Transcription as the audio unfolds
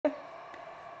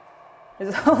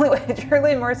It's the only way to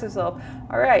truly immerse yourself.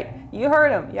 Alright, you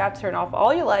heard him. You have to turn off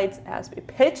all your lights. It has to be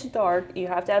pitch dark. You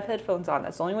have to have headphones on.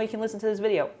 That's the only way you can listen to this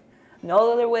video.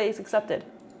 No other way is accepted.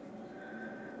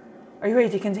 Are you ready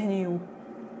to continue?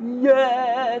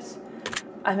 Yes!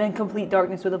 I'm in complete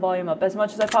darkness with the volume up as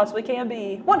much as I possibly can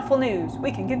be. Wonderful news!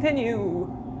 We can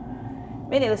continue!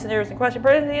 Many listeners and questions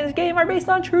pertaining to this game are based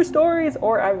on true stories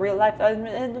or real life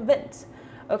events.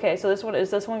 Okay, so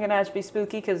is this one gonna actually be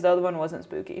spooky? Because the other one wasn't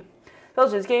spooky.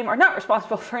 Those in this game are not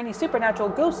responsible for any supernatural,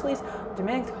 ghostlies,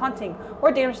 demonic haunting, or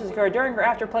damages occur during or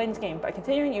after playing this game. By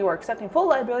continuing, you are accepting full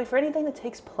liability for anything that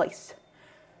takes place.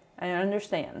 I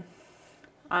understand.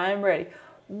 I'm ready.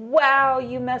 Wow,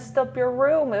 you messed up your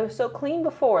room. It was so clean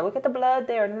before. Look at the blood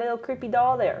there and the little creepy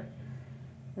doll there.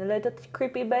 The little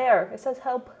creepy bear. It says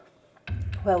help.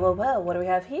 Well, what do we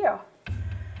have here?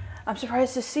 I'm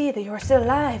surprised to see that you're still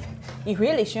alive. You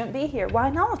really shouldn't be here. Why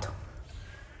not?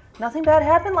 Nothing bad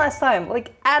happened last time,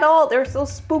 like at all. There's no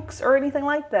spooks or anything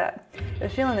like that. I have a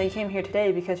feeling that you came here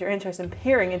today because you're interested in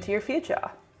peering into your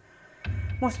future.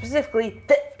 More specifically,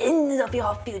 the end of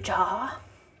your future.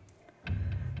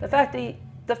 The fact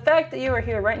that you are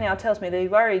here right now tells me that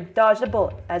you've already dodged a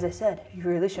bullet. As I said, you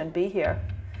really shouldn't be here.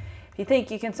 If you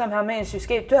think you can somehow manage to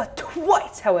escape death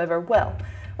twice, however, well,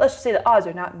 let's just say the odds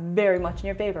are not very much in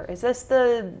your favor. Is this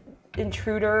the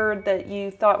intruder that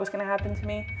you thought was going to happen to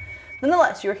me?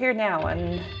 Nonetheless, you're here now,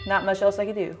 and not much else I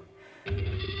can do.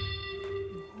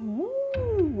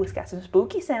 Ooh, it's got some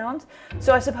spooky sounds.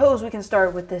 So I suppose we can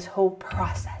start with this whole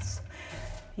process.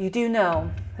 You do know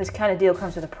this kind of deal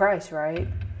comes with a price, right?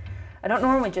 I don't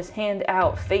normally just hand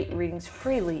out fate readings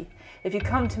freely. If you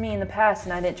come to me in the past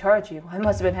and I didn't charge you, I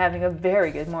must have been having a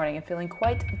very good morning and feeling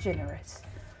quite generous.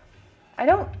 I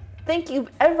don't think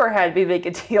you've ever had me make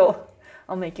a deal.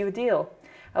 I'll make you a deal.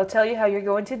 I'll tell you how you're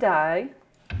going to die,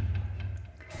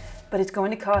 but it's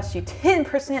going to cost you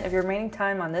 10% of your remaining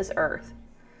time on this earth.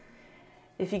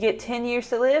 If you get 10 years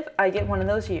to live, I get one of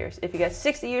those years. If you got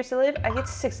 60 years to live, I get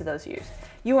 6 of those years.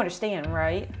 You understand,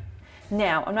 right?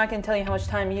 Now, I'm not going to tell you how much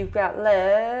time you've got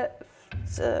left.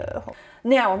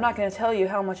 Now, I'm not going to tell you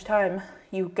how much time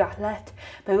you've got left,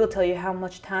 but I will tell you how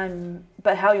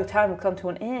your time will come to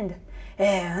an end.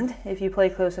 And if you pay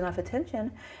close enough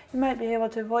attention, you might be able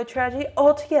to avoid tragedy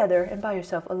altogether and buy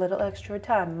yourself a little extra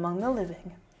time among the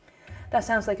living. That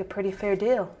sounds like a pretty fair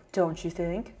deal, don't you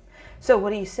think? So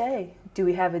what do you say? Do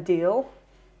we have a deal?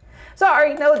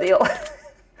 Sorry, no deal.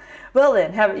 Well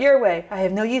then, have it your way. I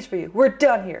have no use for you. We're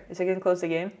done here. Is it going to close the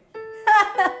game?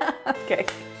 Okay.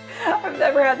 I've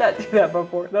never had that do that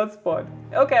before. That's fun.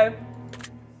 Okay.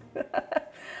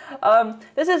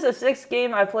 This is the 6th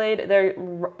game I played. They're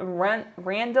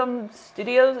Random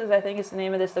Studios, I think is the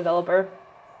name of this developer.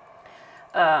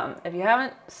 If you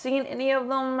haven't seen any of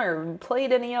them or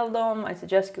played any of them, I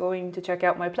suggest going to check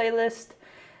out my playlist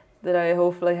that I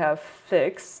hopefully have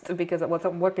fixed because it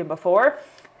wasn't working before.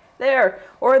 There,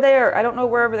 or there. I don't know,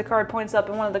 wherever the card points up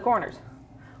in one of the corners.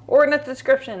 Or in the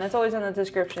description. That's always in the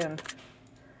description.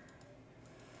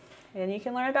 And you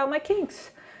can learn about my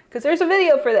kinks, because there's a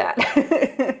video for that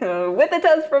with a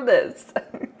test from this.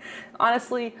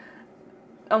 Honestly,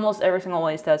 almost every single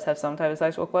one of these tests have some type of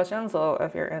sexual question, so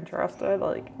if you're interested,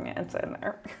 like, yeah, it's in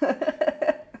there.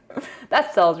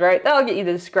 That sells, right? That'll get you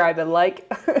to describe it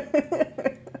like.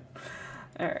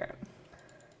 Alright.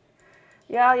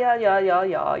 Yeah.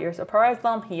 You're surprised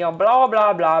I'm here. Blah,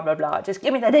 blah, blah, blah, blah. Just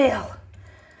give me the deal.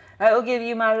 I will give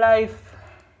you my life.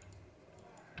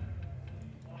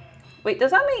 Wait,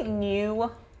 does that mean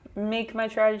you make my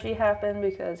tragedy happen?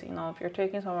 Because, you know, if you're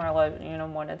taking some of my life, you know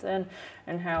when it's in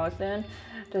and how it's in,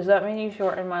 does that mean you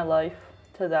shorten my life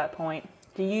to that point?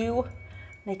 Do you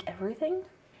make everything?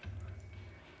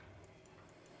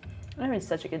 I'm having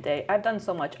such a good day. I've done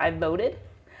so much. I voted.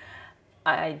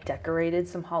 I decorated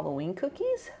some Halloween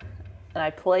cookies. And I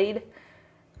played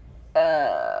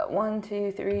 1,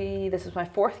 2, 3. This is my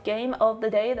 4th game of the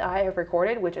day that I have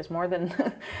recorded, which is more than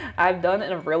I've done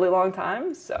in a really long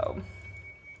time. So,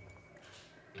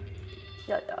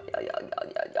 yeah.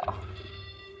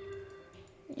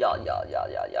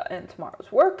 And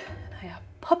tomorrow's work. And I have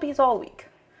puppies all week,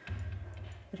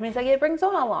 which means I get to bring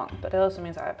Zona along, but it also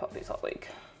means I have puppies all week.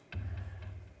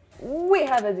 We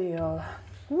have a deal.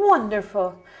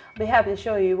 Wonderful. I'll be happy to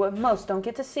show you what most don't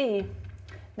get to see.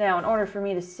 Now, in order for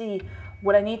me to see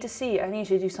what I need to see, I need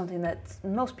you to do something that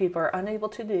most people are unable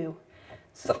to do.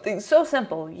 Something so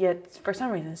simple, yet for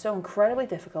some reason so incredibly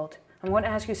difficult. I'm going to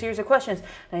ask you a series of questions,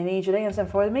 and I need you to answer them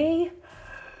for me.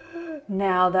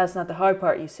 Now, that's not the hard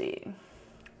part, you see.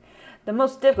 The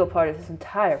most difficult part of this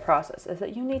entire process is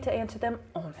that you need to answer them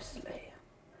honestly.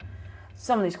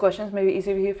 Some of these questions may be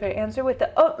easy for you to answer with the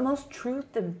utmost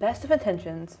truth and best of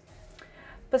intentions.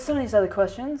 But some of these other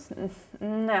questions,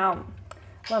 now,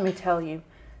 let me tell you,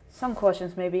 some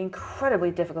questions may be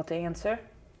incredibly difficult to answer.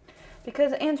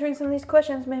 Because answering some of these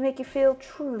questions may make you feel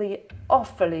truly,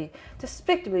 awfully,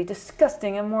 despicably,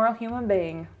 disgusting, immoral human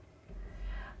being.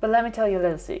 But let me tell you a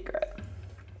little secret.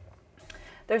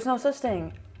 There's no such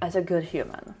thing as a good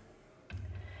human.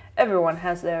 Everyone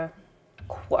has their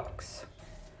quirks.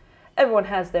 Everyone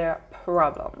has their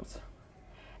problems.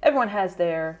 Everyone has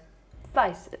their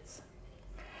vices.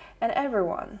 And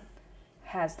everyone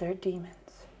has their demons.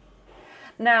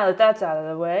 Now that that's out of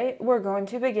the way, we're going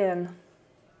to begin.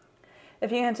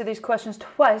 If you answer these questions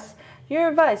twice, your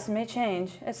advice may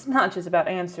change. It's not just about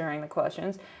answering the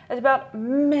questions, it's about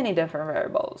many different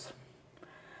variables.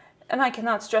 And I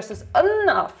cannot stress this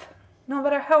enough. No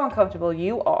matter how uncomfortable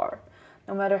you are,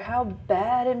 no matter how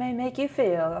bad it may make you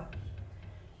feel,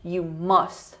 you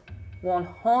must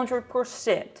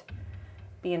 100%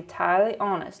 be entirely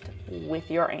honest with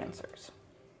your answers.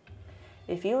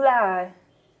 If you lie,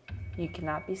 you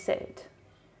cannot be saved.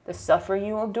 The suffering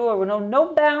you will endure will know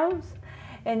no bounds,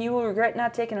 and you will regret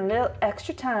not taking a little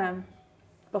extra time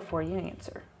before you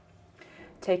answer.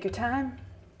 Take your time.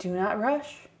 Do not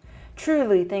rush.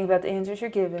 Truly think about the answers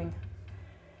you're giving.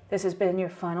 This has been your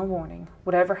final warning.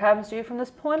 Whatever happens to you from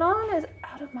this point on is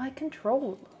out of my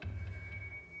control.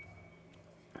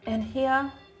 And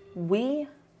here we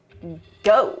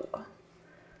go.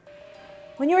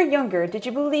 When you were younger, did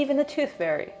you believe in the tooth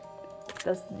fairy?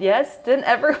 Yes, didn't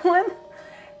everyone?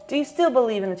 Do you still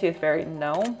believe in the tooth fairy?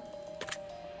 No.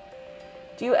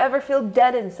 Do you ever feel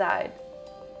dead inside?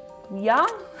 Yeah?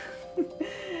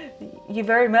 You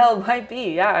very well might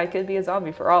be. Yeah, I could be a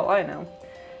zombie for all I know.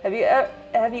 Have you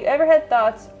ever had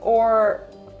thoughts or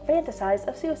fantasized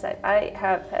of suicide? I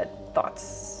have had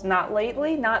thoughts. Not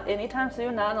lately, not anytime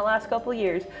soon, not in the last couple of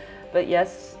years. But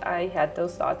yes, I had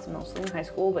those thoughts mostly in high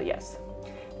school, but yes.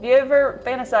 Have you ever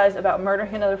fantasized about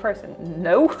murdering another person?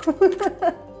 No.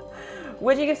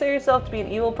 Would you consider yourself to be an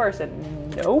evil person?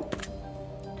 Nope.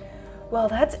 Well,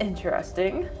 that's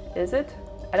interesting, is it?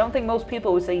 I don't think most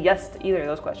people would say yes to either of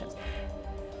those questions.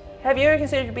 Have you ever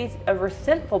considered to be a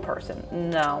resentful person?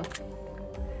 No.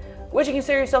 Would you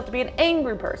consider yourself to be an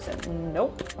angry person?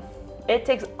 Nope. It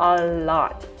takes a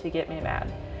lot to get me mad.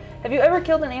 Have you ever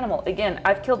killed an animal? Again,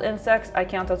 I've killed insects. I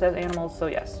count those as animals, so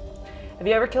yes. Have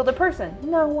you ever killed a person?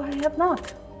 No, I have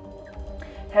not.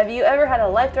 Have you ever had a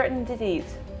life-threatening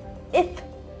disease? If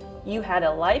you had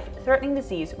a life-threatening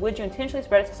disease, would you intentionally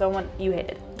spread it to someone you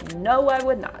hated? No, I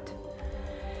would not.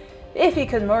 If you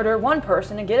could murder one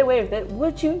person and get away with it,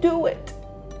 would you do it?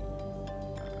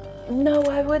 No,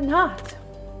 I would not.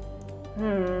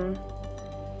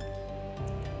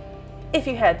 If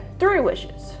you had 3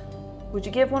 wishes, would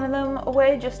you give one of them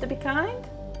away just to be kind?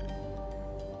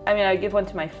 I mean, I'd give one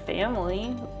to my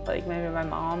family, like maybe my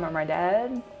mom or my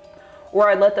dad. Or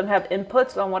I'd let them have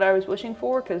inputs on what I was wishing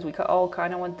for, because we all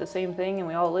kind of want the same thing and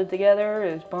we all live together.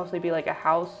 It would mostly be like a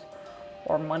house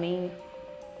or money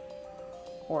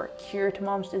or a cure to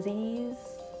mom's disease.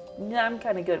 Yeah, I'm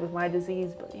kind of good with my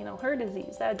disease, but you know, her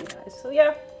disease, that'd be nice. So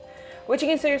yeah. Would you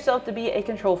consider yourself to be a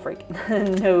control freak?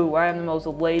 No, I am the most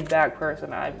laid back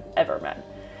person I've ever met.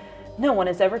 No one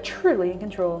is ever truly in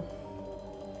control.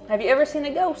 Have you ever seen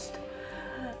a ghost?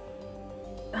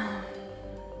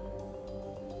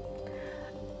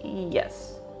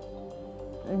 Yes.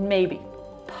 Maybe.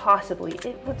 Possibly.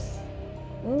 It was...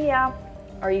 Yeah.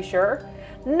 Are you sure?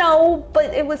 No,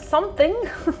 but it was something.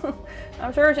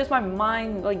 I'm sure it's just my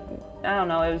mind, like, I don't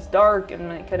know, it was dark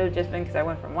and it could have just been because I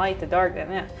went from light to dark.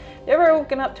 Then, yeah. You ever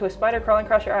woken up to a spider crawling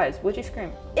across your eyes? Would you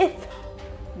scream? If...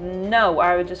 No,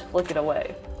 I would just flick it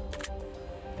away.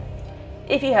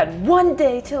 If you had 1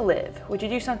 day to live, would you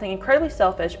do something incredibly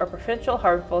selfish or potentially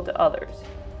harmful to others?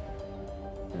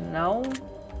 No.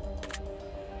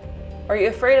 Are you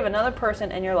afraid of another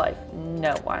person in your life?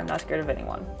 No, I'm not scared of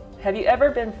anyone. Have you ever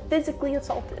been physically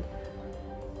assaulted?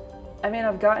 I mean,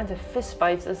 I've gotten into fist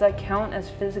fights. Does that count as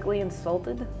physically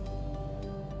insulted?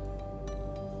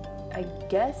 I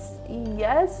guess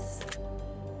yes.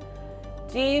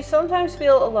 Do you sometimes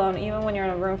feel alone even when you're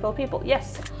in a room full of people?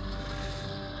 Yes.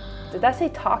 Did that say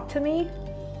talk to me?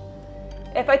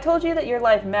 If I told you that your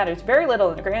life matters very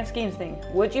little in the grand scheme of things,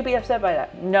 would you be upset by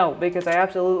that? No, because I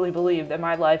absolutely believe that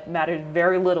my life matters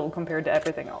very little compared to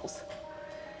everything else.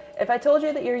 If I told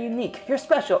you that you're unique, you're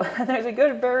special, and there's a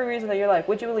good very reason that you're alive,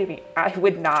 would you believe me? I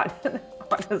would not.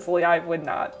 Honestly, I would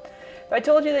not. If I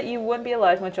told you that you wouldn't be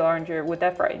alive much longer, would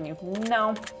that frighten you?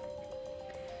 No.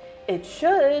 It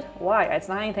should. Why? It's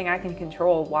not anything I can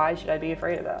control. Why should I be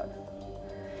afraid of that?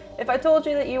 If I told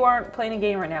you that you aren't playing a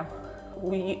game right now,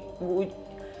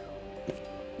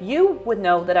 you would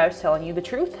know that I was telling you the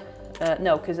truth?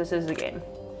 No, because this is a game.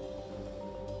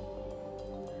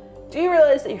 Do you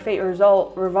realize that your fate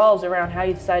revolves around how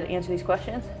you decide to answer these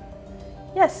questions?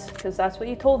 Yes, because that's what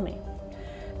you told me.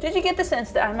 Did you get the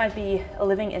sense that I might be a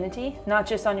living entity, not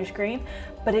just on your screen,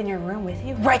 but in your room with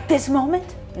you right this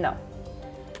moment? No,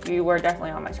 you were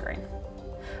definitely on my screen.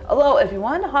 Although, if you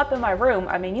wanted to hop in my room,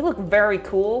 I mean, you look very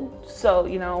cool, so,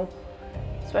 you know,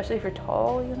 especially if you're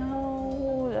tall, you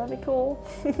know, that'd be cool.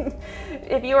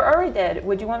 If you were already dead,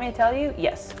 would you want me to tell you?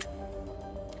 Yes.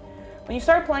 When you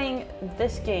started playing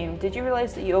this game, did you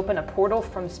realize that you opened a portal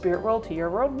from the spirit world to your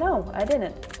world? No, I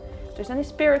didn't. If there's any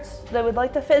spirits that would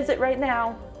like to visit right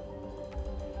now,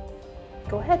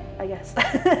 go ahead, I guess.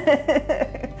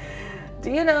 Do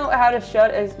you know how to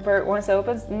shut a spirit once it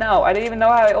opens? No, I didn't even know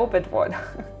how I opened one.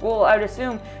 Well, I would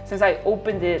assume, since I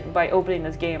opened it by opening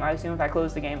this game, I assume if I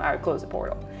closed the game, I would close the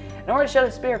portal. In order to shut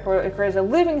a spirit portal, it requires a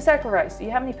living sacrifice. Do you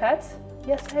have any pets?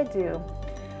 Yes, I do.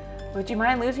 Would you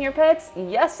mind losing your pets?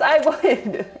 Yes, I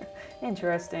would.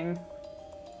 Interesting.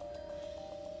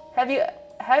 Have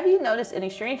you noticed any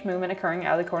strange movement occurring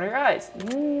out of the corner of your eyes?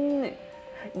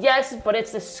 Yes, but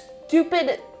it's the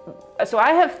stupid... So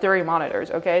I have 3 monitors,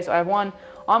 okay? So I have one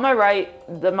on my right,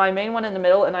 my main one in the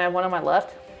middle, and I have one on my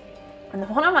left. And the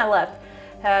one on my left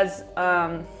has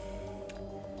an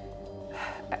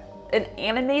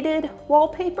animated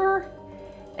wallpaper.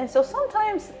 And so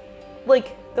sometimes,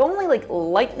 like, the only, like,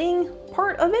 lightning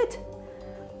part of it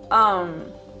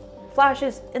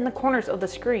flashes in the corners of the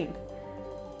screen,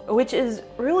 which is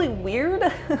really weird.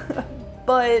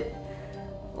 But,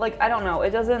 like, I don't know, it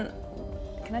doesn't...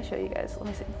 Can I show you guys? Let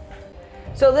me see.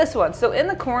 So this one, so in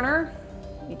the corner,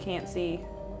 you can't see.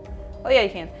 Oh yeah, you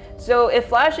can. So it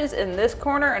flashes in this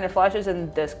corner and it flashes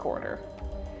in this corner.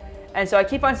 And so I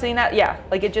keep on seeing that, yeah,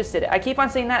 like it just did it. I keep on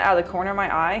seeing that out of the corner of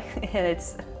my eye, and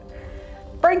it's,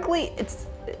 frankly,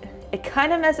 it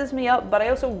kind of messes me up, but I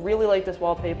also really like this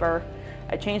wallpaper.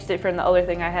 I changed it from the other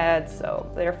thing I had, so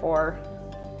therefore,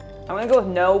 I'm gonna go with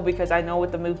no because I know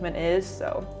what the movement is,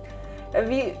 so.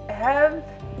 Have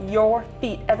your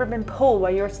feet ever been pulled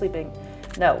while you were sleeping?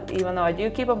 No, even though I do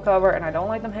keep them covered and I don't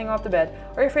like them hanging off the bed.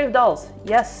 Are you afraid of dolls?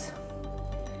 Yes.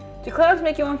 Do clouds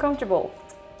make you uncomfortable?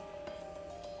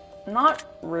 Not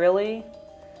really.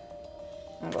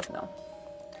 I'm going with no.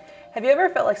 Have you ever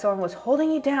felt like someone was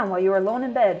holding you down while you were alone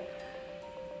in bed?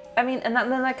 I mean, and then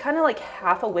that kind of like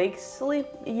half awake sleep,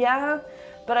 yeah.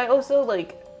 But I also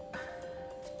like,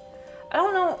 I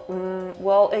don't know,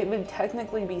 well, it would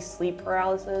technically be sleep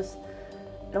paralysis.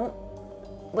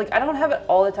 I don't have it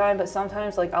all the time, but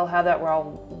sometimes like I'll have that where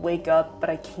I'll wake up, but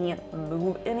I can't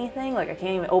move anything. Like I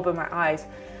can't even open my eyes,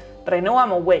 but I know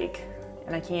I'm awake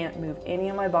and I can't move any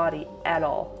of my body at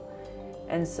all.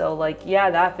 And so like, yeah,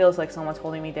 that feels like someone's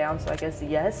holding me down. So I guess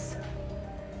yes.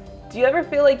 Do you ever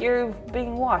feel like you're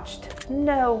being watched?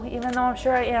 No, even though I'm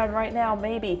sure I am right now,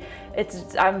 maybe.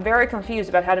 I'm very confused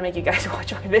about how to make you guys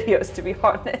watch my videos, to be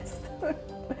honest.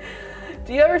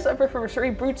 Do you ever suffer from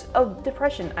extreme bouts of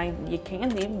depression? You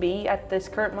can even be at this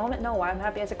current moment. No, I'm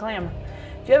happy as a clam.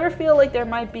 Do you ever feel like there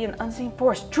might be an unseen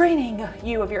force draining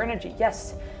you of your energy?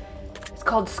 Yes. It's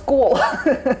called school.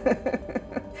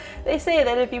 They say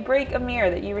that if you break a mirror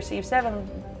that you receive 7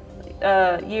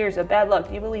 years of bad luck.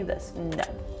 Do you believe this? No.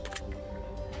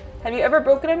 Have you ever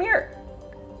broken a mirror?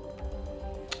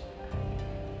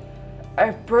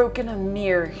 I've broken a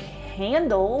mirror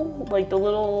handle, like the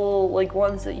little like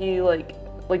ones that you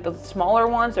like the smaller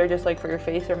ones are just like for your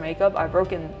face or makeup. I've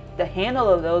broken the handle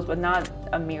of those, but not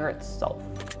a mirror itself.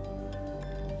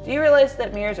 Do you realize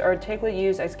that mirrors are typically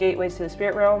used as gateways to the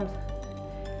spirit realms?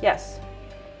 Yes,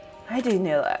 I do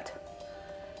know that.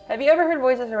 Have you ever heard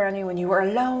voices around you when you were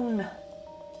alone?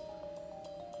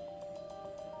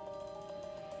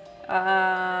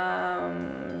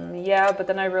 Yeah, but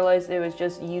then I realized it was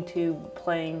just YouTube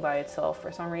playing by itself for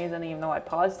some reason, even though I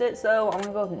paused it. So I'm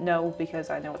gonna go no because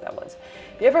I know what that was.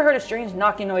 Have you ever heard a strange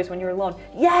knocking noise when you're alone?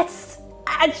 Yes,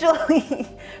 actually,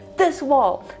 this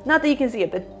wall. Not that you can see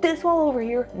it, but this wall over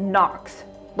here knocks.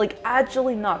 Like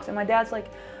actually knocks. And my dad's like,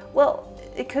 well,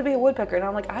 it could be a woodpecker. And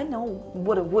I'm like, I know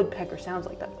what a woodpecker sounds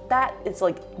like. That is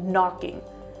like knocking.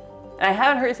 And I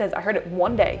haven't heard it since. I heard it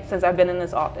one day since I've been in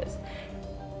this office.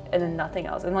 And then nothing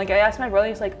else. And like I asked my brother,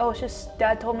 he's like, oh, it's just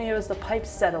Dad told me it was the pipes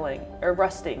settling or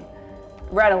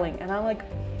rattling. And I'm like,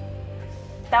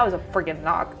 that was a friggin'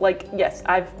 knock. Like, yes,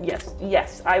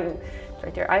 it's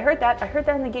right there. I heard that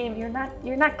in the game.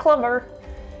 You're not clever.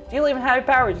 Do you even have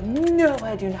powers? No,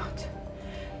 I do not.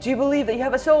 Do you believe that you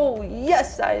have a soul?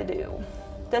 Yes, I do.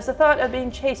 Does the thought of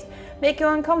being chased make you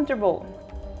uncomfortable?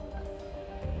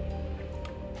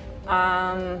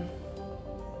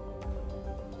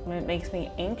 It makes me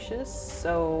anxious,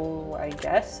 so I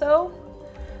guess so.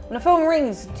 When the phone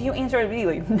rings, do you answer it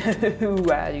immediately?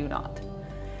 No, I do not.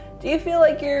 Do you feel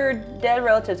like your dead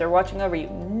relatives are watching over you?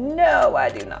 No, I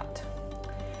do not.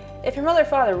 If your mother or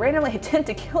father randomly attempt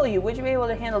to kill you, would you be able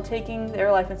to handle taking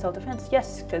their life in self-defense?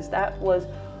 Yes, because that was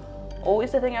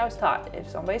always the thing I was taught. If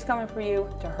somebody's coming for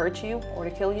you to hurt you or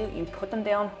to kill you, you put them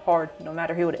down hard, no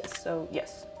matter who it is. So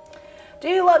yes. Do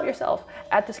you love yourself?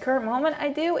 At this current moment, I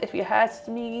do. If you asked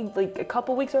me like a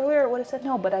couple weeks earlier, I would have said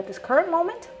no. But at this current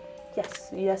moment,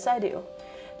 yes. Yes, I do.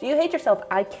 Do you hate yourself?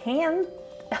 I can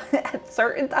at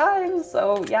certain times.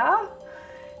 So yeah.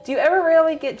 Do you ever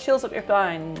really get chills up your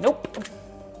spine? Nope.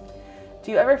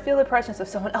 Do you ever feel the presence of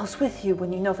someone else with you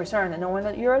when you know for certain that knowing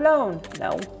that you're alone?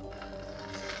 No.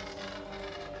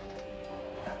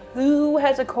 Who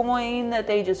has a coin that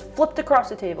they just flipped across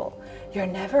the table? You're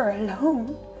never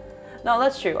alone. No,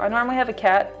 that's true. I normally have a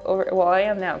cat over, well, I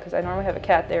am now because I normally have a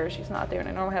cat there. She's not there, and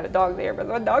I normally have a dog there, but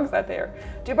the dog's not there.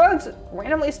 Do bugs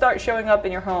randomly start showing up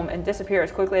in your home and disappear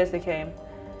as quickly as they came?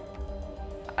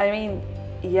 I mean,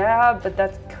 yeah, but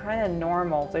that's kind of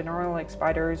normal. They're normally like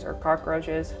spiders or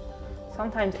cockroaches.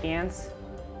 Sometimes ants.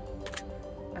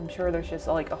 I'm sure there's just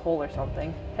like a hole or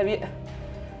something.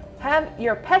 Have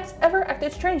your pets ever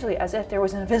acted strangely as if there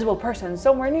was an invisible person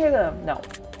somewhere near them? No.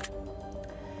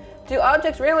 Do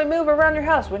objects rarely move around your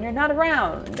house when you're not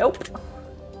around? Nope.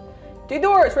 Do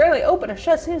doors rarely open or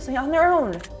shut seamlessly on their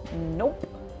own? Nope.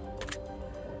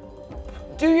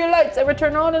 Do your lights ever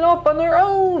turn on and off on their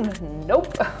own?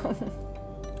 Nope.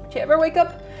 Do you ever wake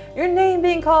up your name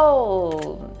being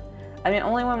called? I mean,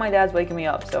 only when my dad's waking me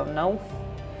up, so no.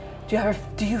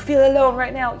 Do you feel alone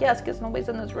right now? Yes, because nobody's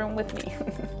in this room with me.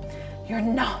 You're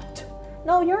not.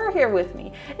 No, you're here with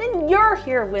me. And you're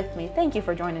here with me. Thank you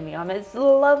for joining me on this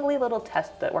lovely little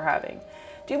test that we're having.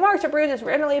 Do marks or bruises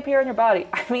randomly appear on your body?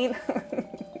 I mean,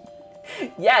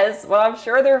 yes, well, I'm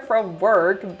sure they're from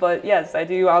work, but yes, I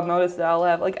do. I'll notice that I'll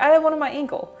have, like, I have one on my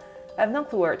ankle. I have no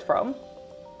clue where it's from.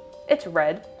 It's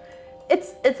red.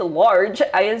 It's large,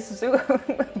 I assume,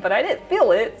 but I didn't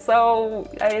feel it, so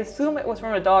I assume it was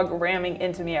from a dog ramming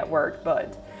into me at work,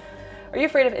 but are you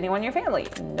afraid of anyone in your family?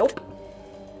 Nope.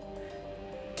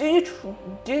 Do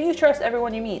you trust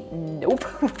everyone you meet? Nope.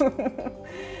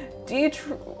 Do you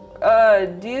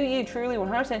truly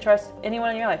 100% trust anyone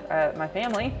in your life? My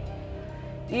family.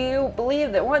 Do you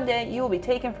believe that one day you will be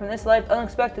taken from this life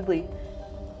unexpectedly?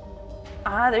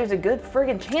 There's a good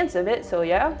friggin' chance of it, so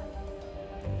yeah.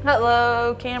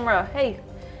 Hello, camera. Hey,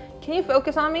 can you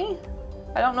focus on me?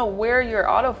 I don't know where your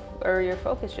your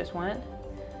focus just went.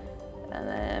 And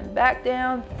then back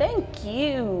down. Thank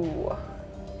you.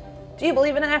 Do you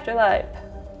believe in an afterlife?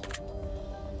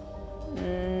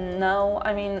 No,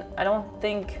 I mean, I don't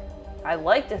think, I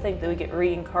like to think that we get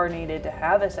reincarnated to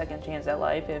have a second chance at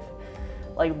life if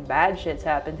like bad shit's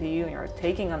happened to you and you're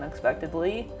taking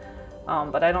unexpectedly.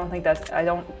 But I don't think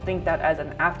that as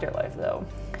an afterlife though.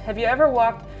 Have you ever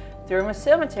walked through a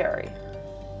cemetery?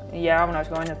 Yeah, when I was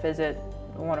going to visit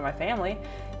one of my family.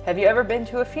 Have you ever been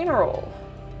to a funeral?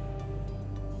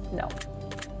 No.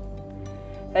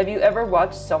 Have you ever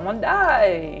watched someone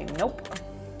die? Nope.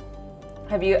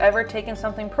 Have you ever taken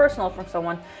something personal from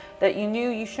someone that you knew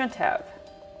you shouldn't have?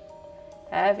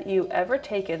 Have you ever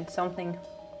taken something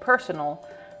personal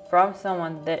from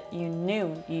someone that you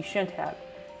knew you shouldn't have?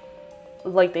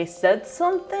 Like they said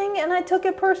something and I took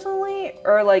it personally,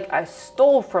 or like I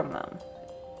stole from them?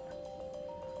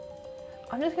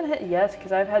 I'm just gonna hit yes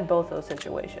because I've had both those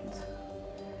situations.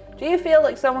 Do you feel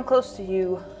like someone close to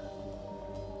you?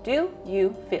 Do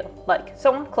you feel like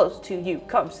someone close to you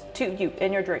comes to you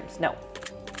in your dreams? No.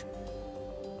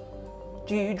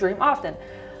 Do you dream often?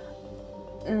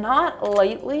 Not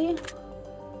lately.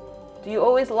 Do you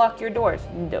always lock your doors?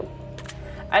 No.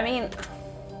 I mean,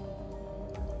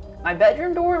 my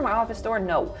bedroom door and my office door,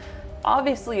 no.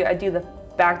 Obviously, I do the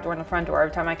back door and the front door.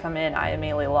 Every time I come in, I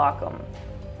immediately lock them.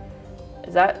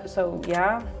 Is that so?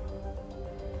 Yeah.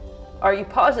 Are you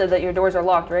positive that your doors are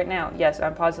locked right now? Yes,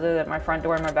 I'm positive that my front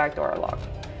door and my back door are locked.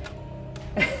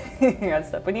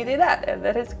 That's when you do that.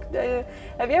 That is.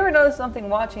 Have you ever noticed something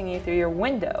watching you through your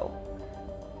window?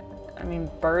 I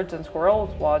mean, birds and squirrels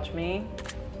watch me.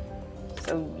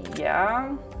 So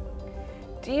yeah.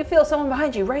 Do you feel someone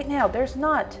behind you right now? There's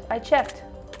not. I checked.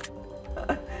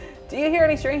 Do you hear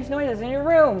any strange noises in your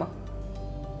room?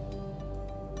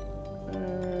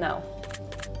 No.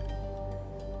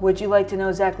 Would you like to know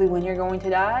exactly when you're going to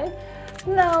die?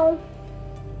 No.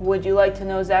 Would you like to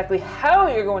know exactly how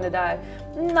you're going to die?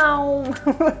 No.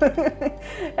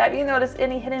 Have you noticed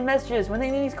any hidden messages when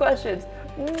they need these questions?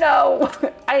 No,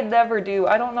 I never do.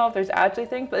 I don't know if there's actually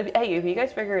things, but hey, if you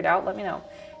guys figure it out, let me know.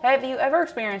 Have you ever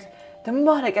experienced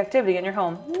demonic activity in your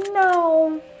home?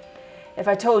 No. If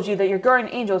I told you that your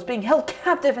guardian angel is being held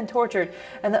captive and tortured,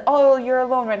 and that you're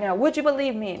alone right now, would you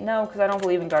believe me? No, because I don't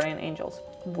believe in guardian angels,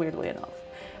 weirdly enough.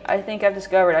 I think I've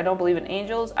discovered I don't believe in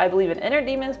angels. I believe in inner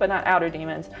demons, but not outer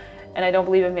demons. And I don't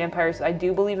believe in vampires. I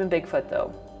do believe in Bigfoot,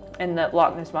 though, and the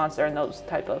Loch Ness Monster and those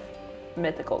type of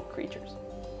mythical creatures.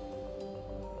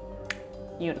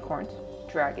 Unicorns,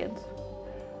 dragons,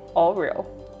 all real.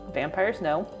 Vampires,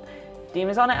 no.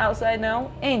 Demons on the outside,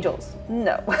 no. Angels,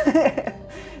 no.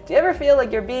 Do you ever feel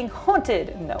like you're being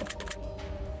haunted? No.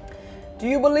 Do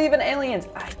you believe in aliens?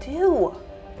 I do.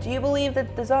 Do you believe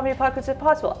that the zombie apocalypse is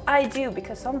possible? I do,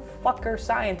 because some fucker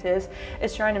scientist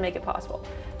is trying to make it possible.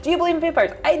 Do you believe in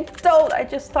vampires? I don't. I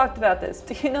just talked about this.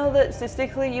 Do you know that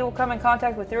statistically you will come in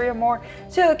contact with 3 or more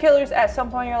serial killers at some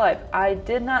point in your life? I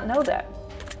did not know that.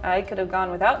 I could have gone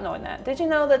without knowing that. Did you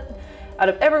know that out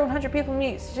of every 100 people you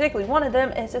meet, statistically one of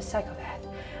them is a psychopath?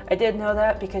 I did know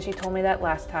that because you told me that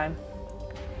last time.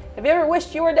 Have you ever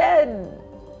wished you were dead?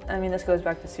 I mean, this goes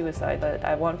back to suicide, but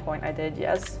at one point I did,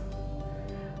 yes.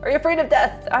 Are you afraid of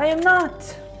death? I am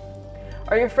not.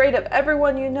 Are you afraid of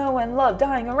everyone you know and love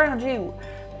dying around you?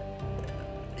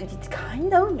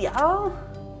 Kind of, yeah.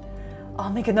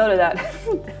 I'll make a note of that.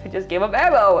 I just gave up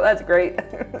ammo. That's great.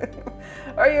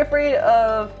 Are you afraid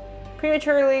of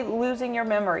prematurely losing your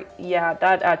memory? Yeah,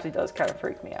 that actually does kind of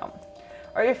freak me out.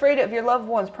 Are you afraid of your loved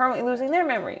ones permanently losing their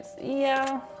memories?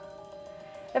 Yeah.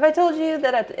 If I told you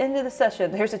that at the end of the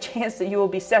session, there's a chance that you will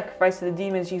be sacrificed to the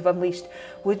demons you've unleashed,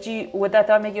 would that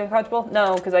thought make you uncomfortable?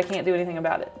 No, because I can't do anything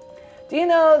about it. Do you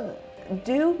know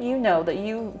that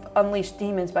you've unleashed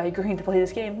demons by agreeing to play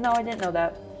this game? No, I didn't know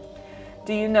that.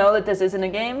 Do you know that this isn't a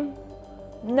game?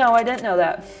 No, I didn't know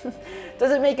that.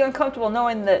 Does it make you uncomfortable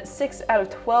knowing that 6 out of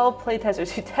 12 playtesters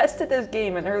who tested this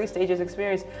game in early stages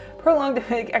experienced prolonged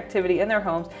demonic activity in their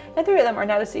homes, and 3 of them are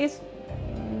now deceased?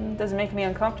 Does it make me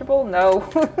uncomfortable? No.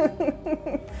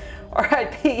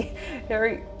 R.I.P.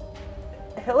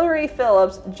 Hillary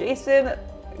Phillips, Jason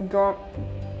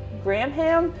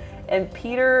Granham, and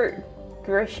Peter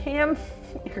Grisham.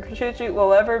 Your contribution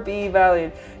will ever be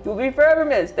valued. You will be forever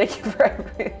missed. Thank you for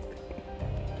everything.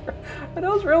 Are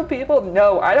those real people?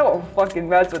 No, I don't fucking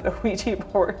mess with the Ouija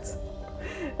boards.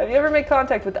 Have you ever made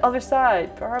contact with the other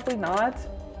side? Probably not.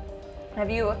 Have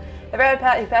you ever had a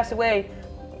pet who passed away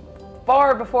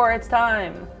far before its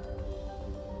time?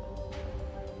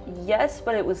 Yes,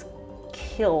 but it was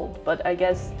killed. But I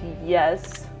guess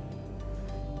yes.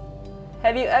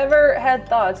 Have you ever had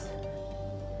thoughts?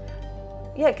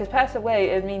 Yeah, because passed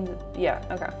away, it means, yeah,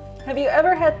 okay. Have you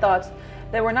ever had thoughts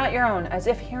that were not your own, as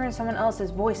if hearing someone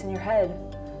else's voice in your head?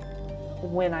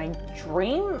 When I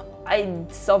dream, I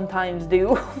sometimes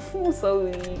do.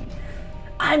 So,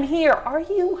 I'm here. Are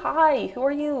you? Hi, who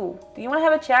are you? Do you want to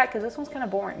have a chat? Because this one's kind of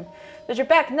boring. Does your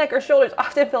back, neck, or shoulders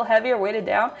often feel heavy or weighted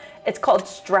down? It's called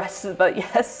stress, but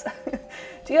yes.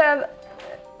 Do you have...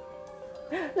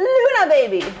 Luna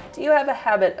baby! Do you have a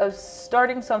habit of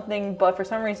starting something but for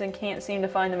some reason can't seem to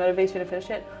find the motivation to finish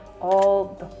it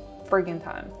all the friggin'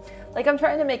 time? Like, I'm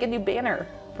trying to make a new banner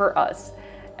for us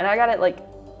and I got it like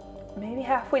maybe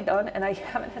halfway done and I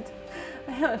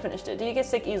haven't finished it. Do you get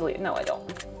sick easily? No, I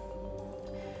don't.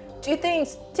 Do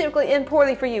things typically end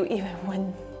poorly for you even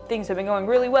when things have been going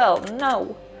really well?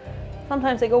 No.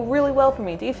 Sometimes they go really well for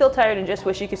me. Do you feel tired and just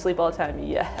wish you could sleep all the time?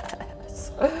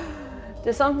 Yes.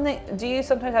 Do you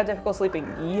sometimes have difficulty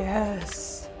sleeping?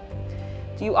 Yes.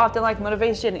 Do you often lack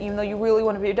motivation even though you really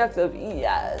want to be productive?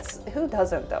 Yes. Who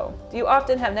doesn't though? Do you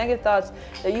often have negative thoughts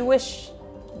that you wish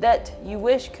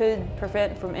could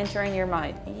prevent from entering your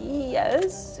mind?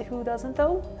 Yes. Who doesn't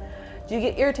though? Do you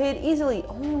get irritated easily?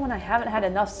 Only when I haven't had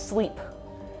enough sleep.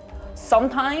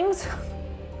 Sometimes.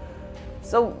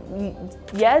 So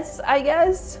yes, I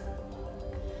guess.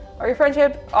 Are your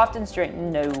friendships often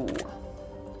strained? No.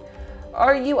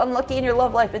 Are you unlucky in your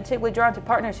love life and typically drawn to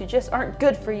partners who just aren't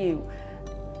good for you?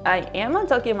 I am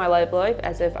unlucky in my life,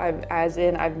 as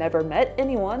in I've never met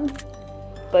anyone.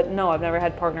 But no, I've never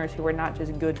had partners who were not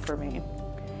just good for me.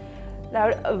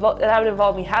 That would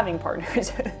involve me having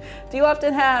partners. Do you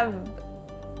often have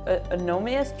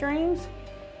anomalous dreams?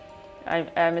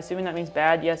 I'm assuming that means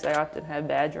bad. Yes, I often have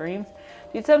bad dreams.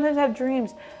 Do you sometimes have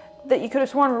dreams that you could have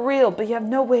sworn were real, but you have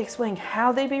no way of explaining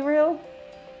how they be real?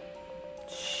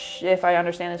 If I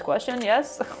understand this question,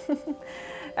 yes.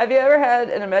 Have you ever had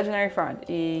an imaginary friend?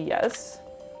 Yes.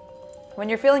 When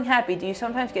you're feeling happy, do you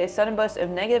sometimes get a sudden burst of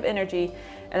negative energy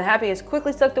and the happy is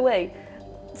quickly sucked away?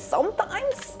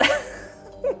 Sometimes.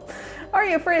 Are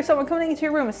you afraid of someone coming into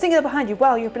your room and singing it behind you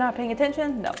while you're not paying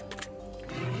attention? No.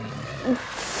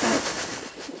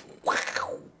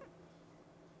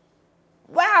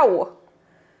 Wow.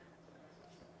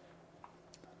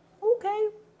 Okay.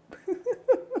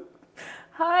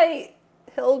 Hi,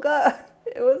 Hilga.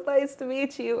 It was nice to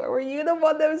meet you. Were you the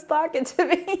one that was talking to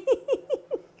me?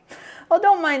 Oh,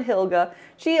 don't mind Hilga.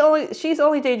 She's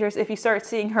only dangerous if you start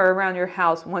seeing her around your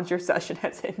house once your session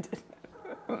has ended.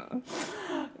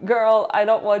 Girl, I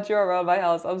don't want you around my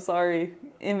house. I'm sorry.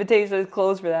 Invitation is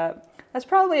closed for that. That's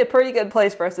probably a pretty good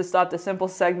place for us to stop the simple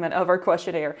segment of our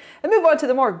questionnaire and move on to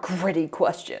the more gritty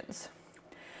questions.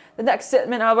 The next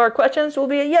segment of our questions will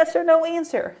be a yes or no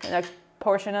answer. The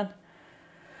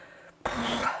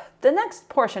next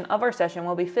portion of our session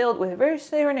will be filled with various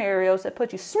scenarios that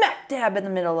put you smack dab in the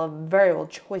middle of variable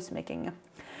choice making.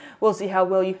 We'll see how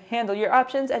well you handle your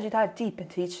options as you dive deep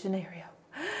into each scenario.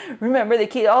 Remember, the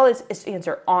key to all this is to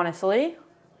answer honestly.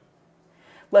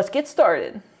 Let's get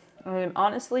started. I'm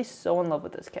honestly so in love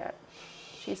with this cat.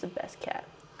 She's the best cat.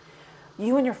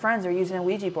 You and your friends are using a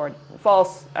Ouija board.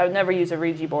 False. I would never use a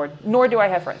Ouija board, nor do I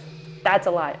have friends. That's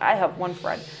a lie. I have one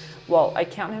friend. Well, I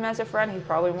count him as a friend. He's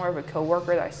probably more of a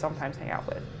coworker that I sometimes hang out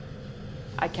with.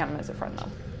 I count him as a friend, though.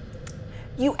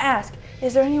 You ask,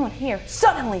 is there anyone here?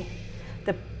 Suddenly,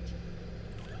 the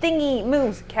thingy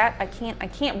moves. Cat, I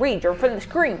can't read. You're in front of the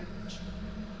screen.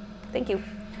 Thank you.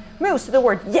 Moves to the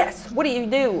word yes. What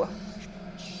do?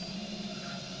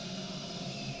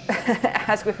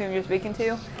 Ask with whom you're speaking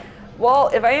to. Well,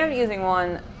 if I am using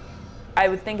one, I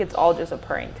would think it's all just a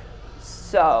prank.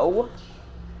 So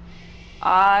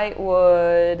I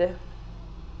would...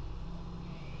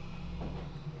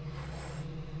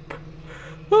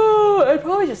 Oh, I'd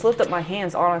probably just lift up my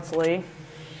hands, honestly.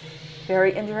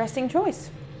 Very interesting choice.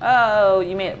 Oh,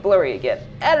 you made it blurry again.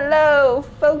 Hello,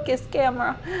 focus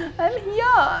camera. I'm here.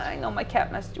 I know my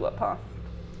cat messed you up, huh?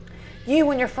 You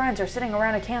and your friends are sitting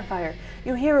around a campfire.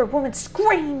 You hear a woman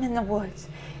scream in the woods.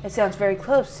 It sounds very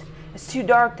close. It's too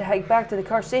dark to hike back to the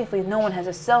car safely, and no one has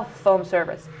a cell phone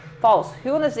service. False.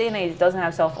 Who in this day and age doesn't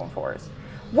have cell phone for us?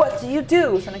 What do you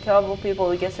do? Send a couple people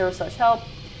to get service such help.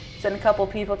 Send a couple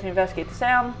people to investigate the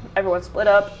sound. Everyone split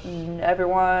up.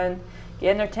 Everyone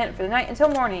get in their tent for the night until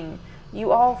morning.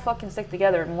 You all fucking stick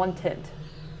together in one tent.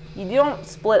 You don't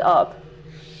split up.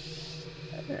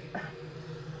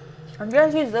 I'm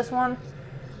going to use this one.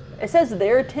 It says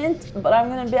their tent, but I'm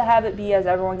going to have it be as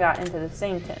everyone got into the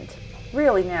same tent.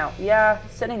 Really now? Yeah,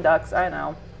 sitting ducks, I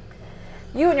know.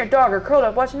 You and your dog are curled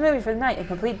up watching a movie for the night in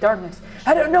complete darkness.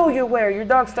 I don't know you're where. Your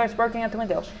dog starts barking out the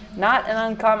window. Not an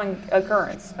uncommon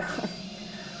occurrence.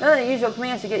 None of the usual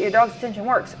commands to get your dog's attention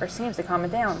works, or seems to calm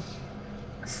it down.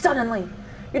 Suddenly,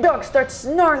 your dog starts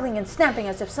snarling and snapping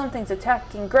as if something's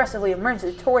attacking aggressively and runs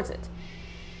towards it.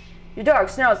 Your dog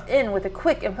snarls in with a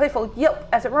quick and playful yelp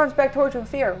as it runs back towards you in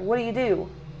fear. What do?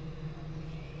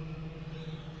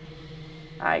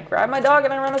 I grab my dog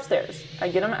and I run upstairs. I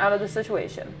get him out of the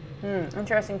situation.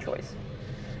 Interesting choice.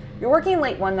 You're working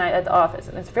late one night at the office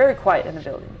and it's very quiet in the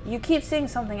building. You keep seeing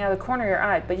something out of the corner of your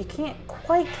eye, but you can't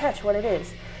quite catch what it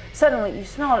is. Suddenly, you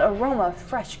smell an aroma of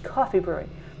fresh coffee brewing,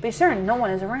 but you're certain no one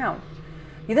is around.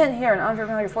 You then hear an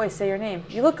unfamiliar voice say your name.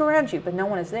 You look around you, but no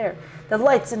one is there. The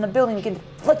lights in the building begin to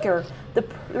flicker. The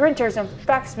printers and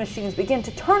fax machines begin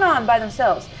to turn on by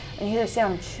themselves, and you hear the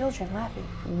sound of children laughing.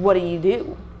 What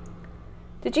do?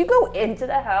 Did you go into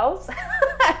the house?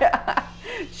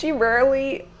 She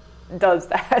rarely does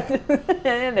that.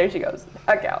 And there she goes,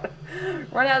 back out.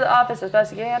 Run out of the office as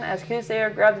best you can, ask who's there,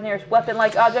 grab the nearest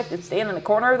weapon-like object, and stand in the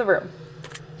corner of the room.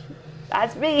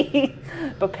 That's me.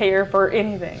 Prepare for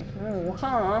anything. Ooh,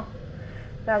 huh?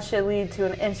 That should lead to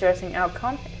an interesting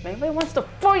outcome. If anybody wants to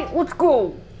fight, let's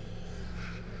go.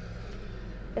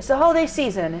 It's the holiday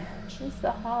season. It's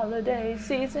the holiday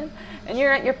season. And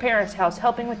you're at your parents' house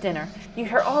helping with dinner. You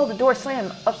hear all the doors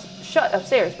slam shut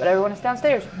upstairs, but everyone is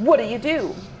downstairs. What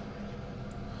do?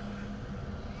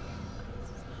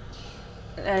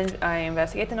 And I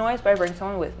investigate the noise, but I bring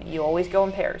someone with me. You always go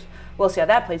in pairs. We'll see how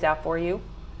that plays out for you.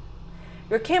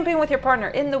 You're camping with your partner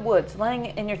in the woods, laying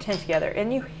in your tent together,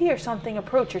 and you hear something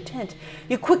approach your tent.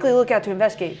 You quickly look out to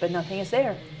investigate, but nothing is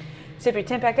there. Zip your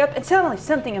tent back up, and suddenly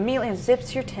something immediately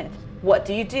zips your tent. What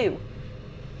do?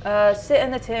 Sit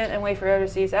in the tent and wait for whoever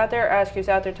sees out there. Ask who's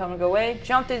out there, tell them to go away.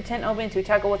 Jump through the tent opening to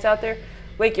tackle what's out there.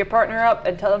 Wake your partner up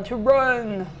and tell them to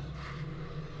run.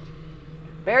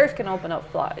 Bears can open up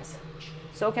flies.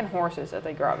 So can horses if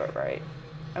they grab it right.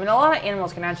 I mean, a lot of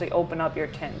animals can actually open up your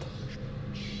tent.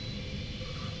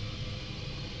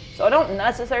 So I don't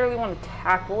necessarily want to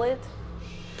tackle it.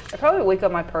 I'd probably wake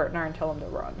up my partner and tell him to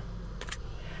run.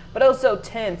 But also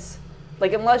tents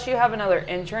Like, unless you have another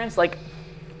entrance, like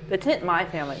the tent my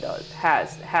family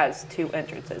has 2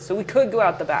 entrances. So we could go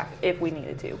out the back if we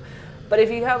needed to. But if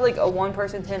you have like a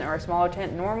 1-person tent or a smaller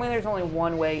tent, normally there's only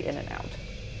one way in and out.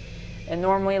 And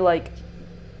normally like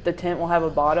the tent will have a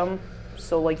bottom,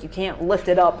 so like you can't lift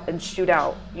it up and shoot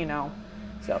out, you know.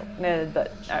 So,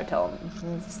 but I tell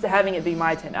them, having it be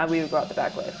my tent, we would go out the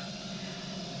back way.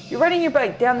 You're riding your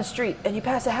bike down the street and you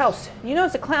pass a house. You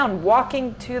notice a clown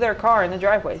walking to their car in the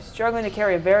driveway, struggling to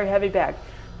carry a very heavy bag.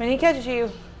 When he catches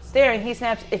you staring, he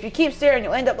snaps, "If you keep staring,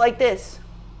 you'll end up like this."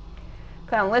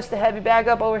 Clown lifts the heavy bag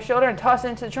up over his shoulder and tosses it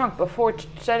into the trunk before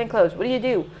shedding clothes. What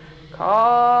do?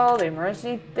 Call the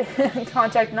emergency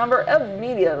contact number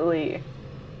immediately.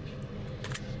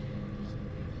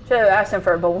 Should have asked him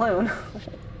for a balloon.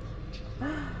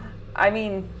 I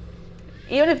mean,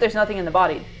 even if there's nothing in the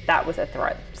body, that was a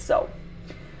threat. So,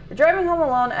 you're driving home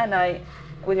alone at night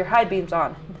with your high beams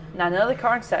on. Not another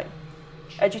car in sight.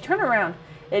 As you turn around,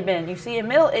 you see a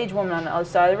middle-aged woman on the other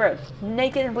side of the road,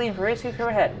 naked and bleeding profusely from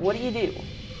her head. What do?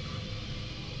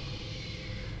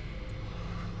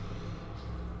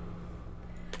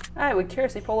 I would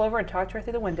carelessly pull over and talk to her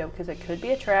through the window, because it could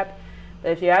be a trap.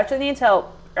 But if she actually needs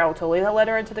help, I will totally let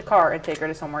her into the car and take her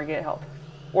to somewhere to get help.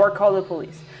 Or call the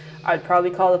police. I'd probably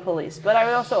call the police, but I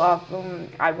would also,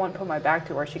 I wouldn't put my back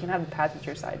to her. She can have the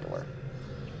passenger side door.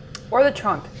 Or the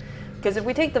trunk. Because if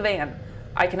we take the van,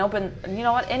 I can open, you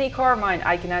know what, any car of mine,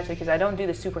 I can actually, because I don't do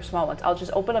the super small ones, I'll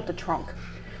just open up the trunk.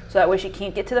 So that way she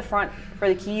can't get to the front for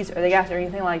the keys or the gas or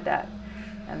anything like that.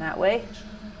 And that way,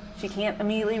 she can't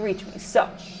immediately reach me. So,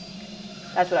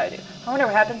 that's what I do. I wonder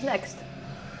what happens next.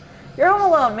 You're home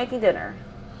alone making dinner.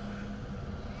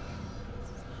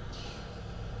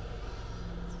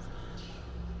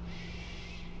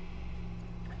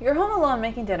 You're home alone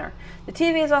making dinner. The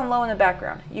TV is on low in the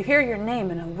background. You hear your name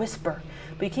in a whisper,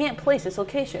 but you can't place its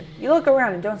location. You look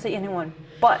around and don't see anyone,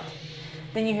 but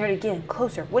then you hear it again,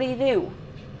 closer. What do?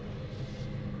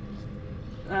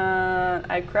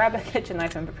 I grab a kitchen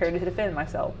knife and prepare to defend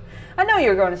myself. I know you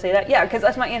were going to say that. Yeah, because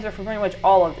that's my answer for pretty much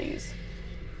all of these.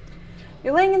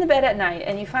 You're laying in the bed at night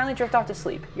and you finally drift off to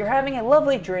sleep. You're having a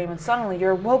lovely dream and suddenly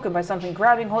you're awoken by something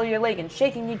grabbing hold of your leg and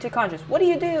shaking you to conscious. What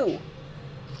do?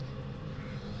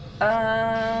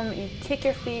 You kick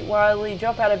your feet wildly,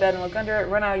 jump out of bed and look under it,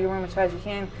 run out of your room as fast as you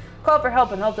can, call for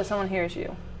help and hope that someone hears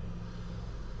you.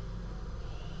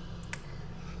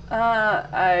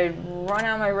 I run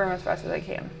out of my room as fast as I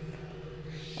can.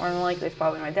 More than likely it's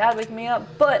probably my dad waking me up,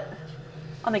 but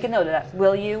I'll make a note of that.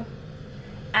 Will you?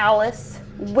 Alice,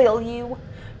 will you?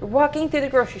 You're walking through the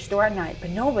grocery store at night, but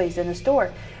nobody's in the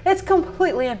store. It's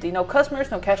completely empty. No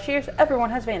customers, no cashiers. Everyone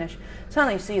has vanished.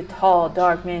 Suddenly you see a tall,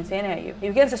 dark man standing at you. He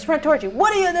begins to sprint towards you.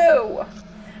 What do?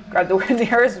 Grab the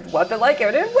nearest weapon like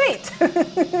it and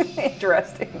wait.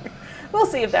 Interesting. We'll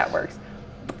see if that works.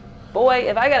 Boy,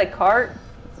 if I got a cart,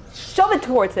 shove it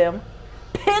towards him,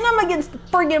 pin him against the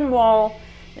friggin' wall,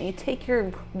 and you take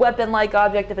your weapon-like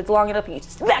object if it's long enough and you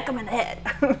smack him in the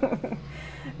head.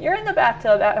 You're in the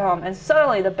bathtub at home, and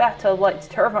suddenly the bathtub lights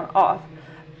turn off.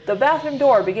 The bathroom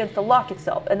door begins to lock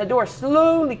itself, and the door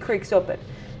slowly creaks open,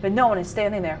 but no one is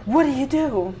standing there. What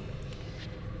do?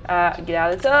 Get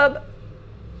out of the tub.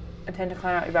 Attempt to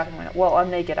climb out your bathroom window. Well,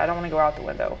 I'm naked. I don't want to go out the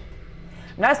window.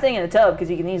 I'm not staying in the tub because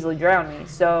he can easily drown me,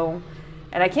 so...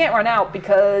 And I can't run out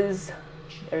because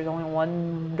there's only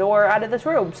one door out of this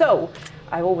room, so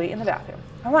I will wait in the bathroom.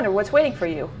 I wonder what's waiting for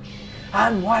you.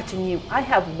 I'm watching you. I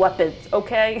have weapons,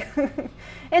 okay?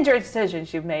 Enjoy the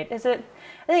decisions you've made. Is it?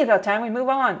 I think it's about time we move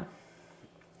on.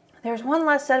 There's one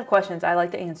last set of questions I'd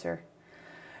like to answer.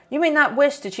 You may not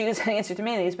wish to choose an answer to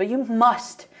many of these, but you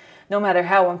must, no matter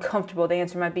how uncomfortable the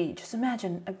answer might be. Just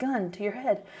imagine a gun to your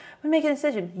head. When making a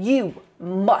decision, you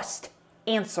must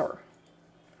answer.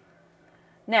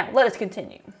 Now, let us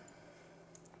continue.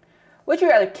 Would you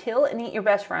rather kill and eat your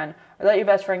best friend, or let your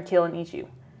best friend kill and eat you?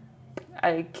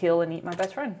 I'd kill and eat my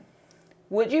best friend.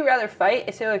 Would you rather fight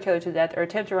a serial killer to death or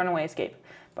attempt to run away, escape?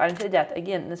 Fight him to death.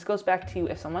 Again, this goes back to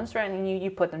if someone's threatening you, you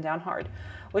put them down hard.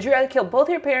 Would you rather kill both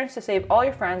your parents to save all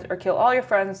your friends or kill all your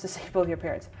friends to save both your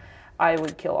parents? I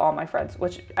would kill all my friends,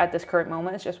 which at this current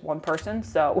moment is just one person,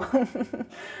 so.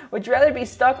 Would you rather be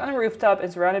stuck on a rooftop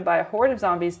and surrounded by a horde of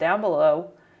zombies down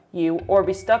below you, or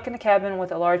be stuck in a cabin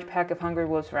with a large pack of hungry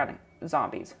wolves surrounding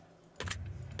zombies?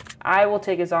 I will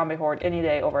take a zombie horde any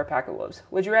day over a pack of wolves.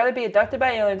 Would you rather be abducted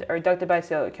by aliens or abducted by a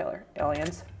serial killer?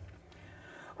 Aliens.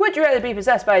 Would you rather be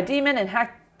possessed by a demon and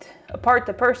hack apart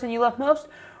the person you love most,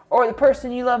 or the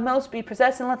person you love most be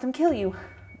possessed and let them kill you?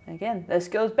 Again, this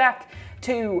goes back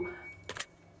to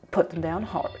put them down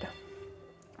hard.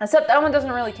 Except that one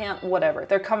doesn't really count, whatever.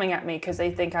 They're coming at me because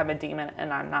they think I'm a demon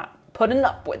and I'm not putting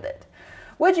up with it.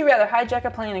 Would you rather hijack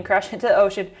a plane and crash into the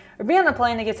ocean, or be on a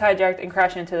plane that gets hijacked and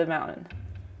crash into the mountain?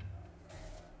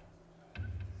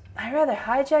 I'd rather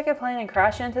hijack a plane and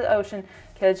crash into the ocean,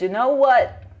 because you know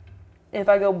what? If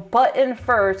I go butt in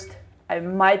first, I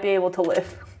might be able to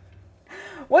live.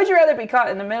 Would you rather be caught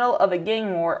in the middle of a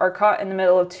gang war, or caught in the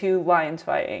middle of two lions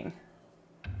fighting?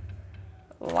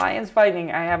 Lions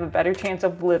fighting, I have a better chance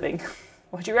of living.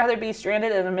 Would you rather be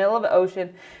stranded in the middle of the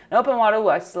ocean in open water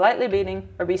while slightly bleeding,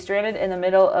 or be stranded in the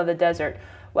middle of the desert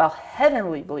while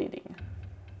heavily bleeding?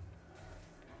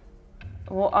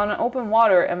 Well, on open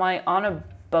water, am I on a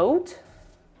boat?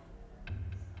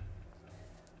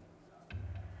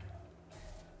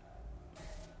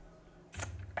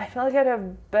 I feel like I'd have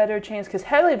a better chance, because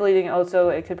heavily bleeding also,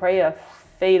 it could probably be a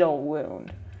fatal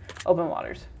wound. Open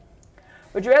waters.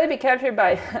 Would you rather be captured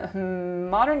by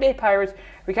modern day pirates,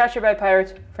 or be captured by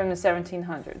pirates from the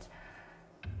 1700s?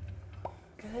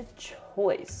 Good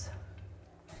choice.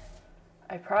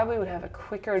 I probably would have a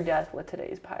quicker death with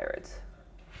today's pirates.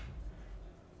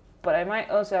 But I might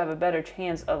also have a better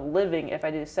chance of living if I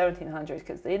do the 1700s,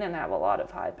 because they didn't have a lot of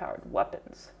high-powered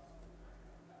weapons.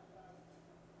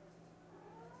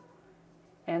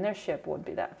 And their ship wouldn't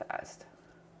be that fast.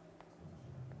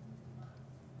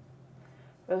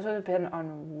 It also depends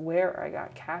on where I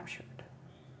got captured.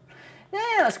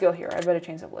 Let's go here. I have a better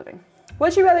chance of living.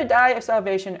 Would you rather die of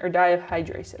starvation or die of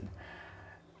hydration?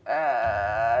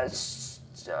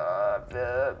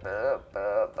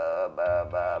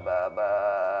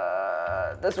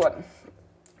 This one.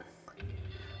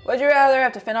 Would you rather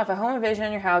have to fend off a home invasion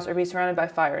in your house, or be surrounded by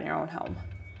fire in your own home?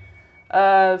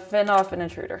 Fend off an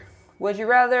intruder. Would you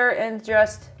rather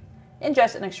ingest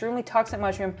an extremely toxic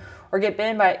mushroom, or get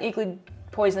bitten by an equally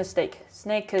poisonous snake?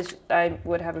 Snake, because I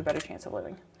would have a better chance of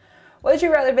living. Would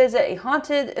you rather visit a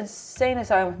haunted insane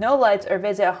asylum with no lights, or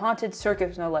visit a haunted circus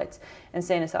with no lights?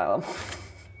 Insane asylum.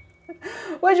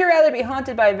 Would you rather be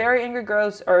haunted by a very angry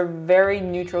ghost, or a very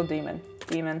neutral demon?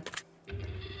 Demon.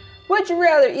 Would you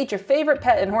rather eat your favorite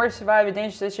pet in order to survive a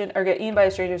dangerous situation, or get eaten by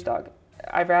a stranger's dog?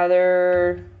 I'd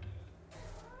rather...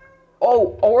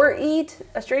 Oh, or eat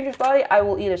a stranger's body? I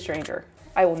will eat a stranger.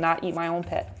 I will not eat my own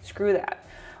pet. Screw that.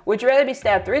 Would you rather be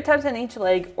stabbed 3 times in each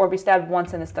leg, or be stabbed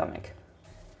once in the stomach?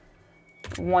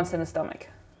 Once in the stomach.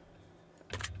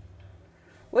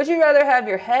 Would you rather have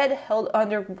your head held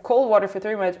under cold water for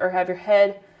 3 minutes, or have your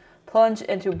head plunged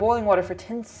into boiling water for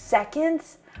 10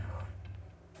 seconds?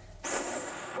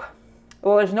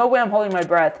 Well, there's no way I'm holding my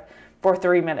breath for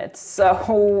 3 minutes.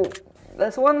 So,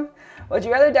 this one. Would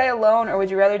you rather die alone, or would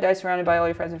you rather die surrounded by all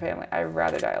your friends and family? I'd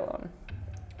rather die alone.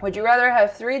 Would you rather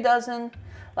have 3 dozen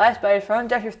live spiders thrown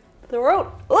down your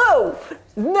throat? Oh,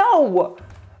 no!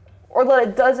 Or let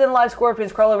a dozen live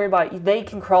scorpions crawl over your body? They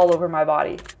can crawl over my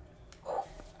body.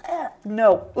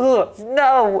 No. Ugh,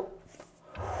 no.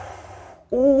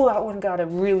 Oh, that one got a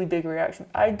really big reaction.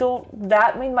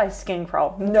 That made my skin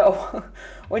crawl. No.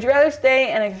 Would you rather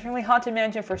stay in an extremely haunted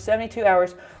mansion for 72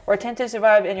 hours, or attempt to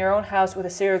survive in your own house with a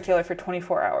serial killer for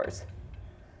 24 hours?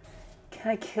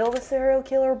 Can I kill the serial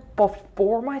killer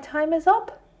before my time is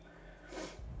up?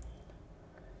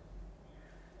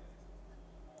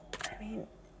 I mean,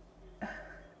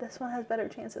 this one has better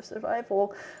chance of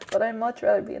survival, but I'd much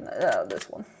rather be in this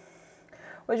one.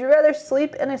 Would you rather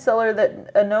sleep in a cellar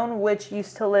that a known witch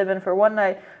used to live in for 1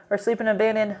 night, or sleep in an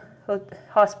abandoned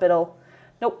hospital?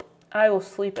 Nope, I will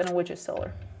sleep in a witch's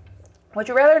cellar. Would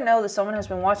you rather know that someone has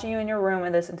been watching you in your room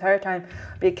and this entire time,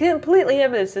 be completely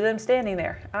oblivious to them standing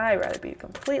there? I'd rather be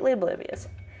completely oblivious.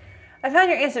 I found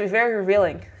your answer to be very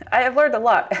revealing. I have learned a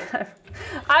lot.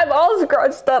 I'm all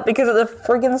scrunched up because of the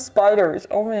freaking spiders.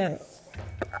 Oh man,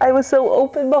 I was so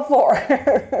open before.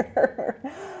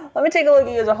 Let me take a look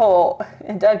at you as a whole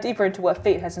and dive deeper into what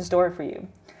fate has in store for you.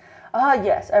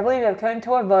 Yes, I believe you have come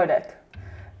to a verdict.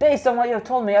 Based on what you have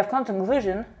told me, I've come to a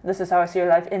conclusion. This is how I see your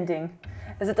life ending.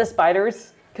 Is it the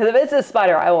spiders? Because if it's a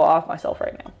spider, I will off myself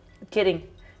right now. I'm kidding.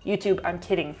 YouTube, I'm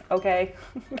kidding, okay?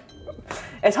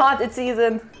 It's haunted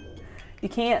season. You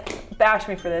can't bash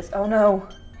me for this. Oh no.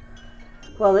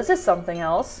 Well, this is something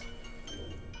else.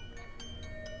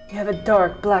 You have a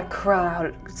dark black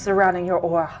cloud surrounding your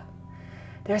aura.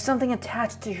 There is something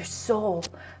attached to your soul,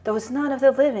 though it's not of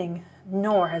the living,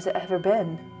 nor has it ever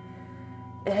been.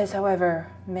 It is,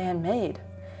 however, man-made.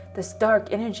 This dark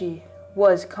energy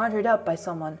was conjured up by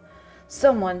someone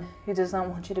who does not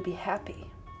want you to be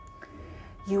happy.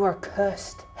 You are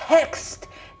cursed, hexed,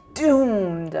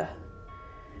 doomed.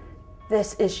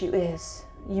 This issue is,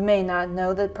 you may not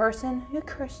know the person who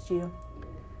cursed you.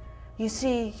 You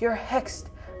see, you're hexed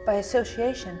by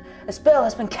association. A spell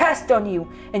has been cast on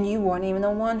you, and you weren't even the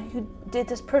one who did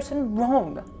this person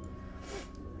wrong.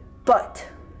 But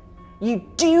you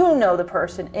do know the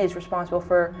person is responsible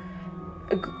for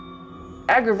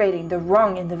aggravating the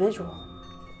wrong individual.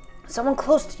 Someone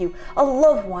close to you, a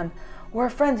loved one, or a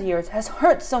friend of yours has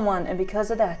hurt someone, and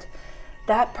because of that,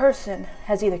 that person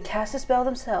has either cast a spell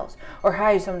themselves or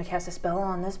hired someone to cast a spell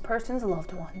on this person's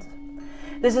loved ones.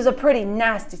 This is a pretty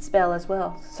nasty spell as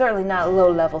well. Certainly not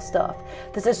low-level stuff.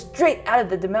 This is straight out of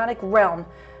the demonic realm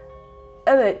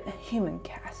of a human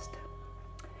cast.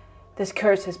 This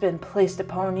curse has been placed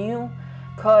upon you,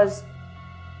 cause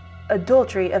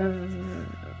adultery and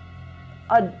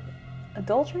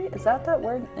adultery? Is that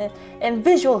word? And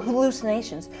visual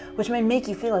hallucinations, which may make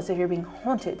you feel as if you're being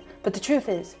haunted. But the truth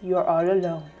is, you are all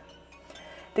alone.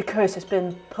 The curse has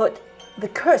put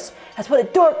a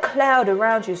dark cloud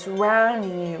around you,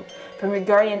 surrounding you from your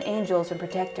guardian angels and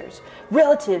protectors,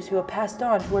 relatives who have passed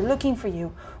on, who are looking for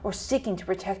you or seeking to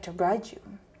protect or guide you.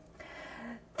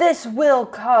 This will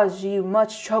cause you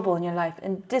much trouble in your life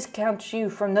and discount you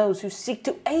from those who seek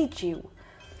to aid you.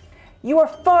 You are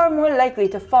far more likely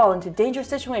to fall into dangerous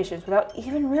situations without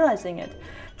even realizing it,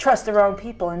 trust the wrong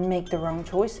people, and make the wrong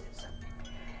choices.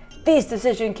 These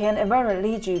decisions can eventually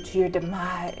lead you to your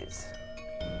demise.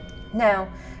 Now,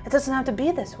 it doesn't have to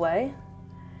be this way.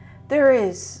 There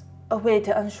is a way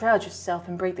to unshroud yourself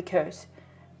and break the curse,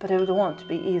 but it won't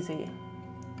be easy.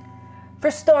 For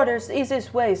starters, the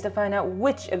easiest way is to find out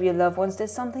which of your loved ones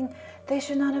did something they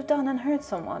should not have done and hurt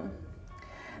someone.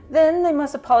 Then they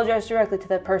must apologize directly to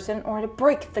that person or to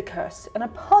break the curse. An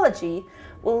apology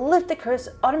will lift the curse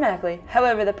automatically.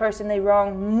 However, the person they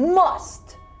wrong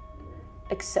must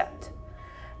accept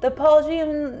the apology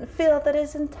and feel that it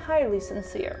is entirely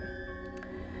sincere.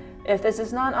 If this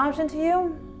is not an option to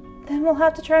you, then we'll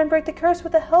have to try and break the curse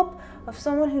with the help of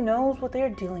someone who knows what they are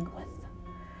dealing with.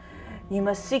 You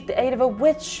must seek the aid of a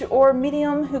witch or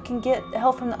medium who can get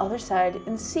help from the other side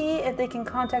and see if they can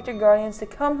contact your guardians to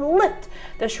come lift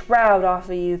the shroud off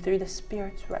of you through the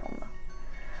spirit's realm.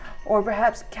 Or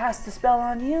perhaps cast a spell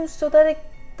on you so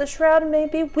that the shroud may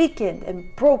be weakened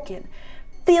and broken,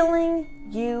 filling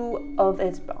you of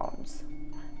its bombs.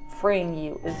 Freeing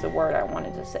you is the word I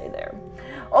wanted to say there.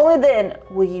 Only then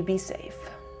will you be safe.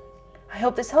 I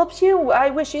hope this helps you. I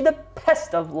wish you the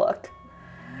best of luck.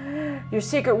 Your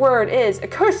secret word is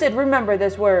accursed. Remember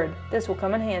this word. This will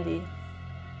come in handy.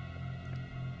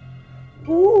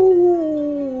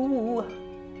 Ooh.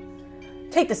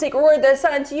 Take the secret word that's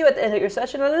assigned to you at the end of your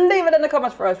session and leave it in the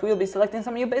comments for us. We will be selecting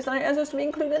some of you based on your answers to be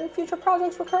included in future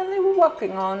projects we're currently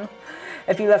working on.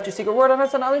 If you left your secret word on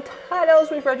us on other titles,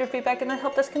 we've read your feedback and it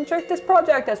helped us construct this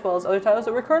project as well as other titles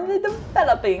that we're currently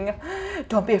developing.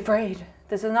 Don't be afraid.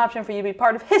 This is an option for you to be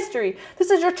part of history.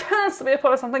 This is your chance to be a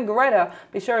part of something greater.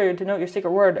 Be sure to note your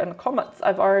secret word in the comments.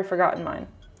 I've already forgotten mine.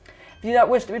 If you do not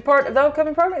wish to be part of the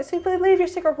upcoming project, simply leave your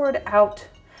secret word out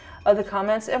of the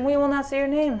comments and we will not say your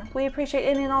name. We appreciate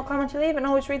any and all comments you leave and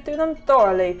always read through them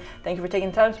thoroughly. Thank you for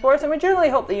taking time to support us, and we genuinely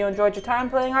hope that you enjoyed your time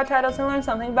playing our titles and learned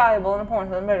something valuable and important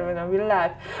for the betterment of your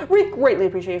life. We greatly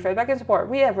appreciate your feedback and support.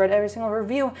 We have read every single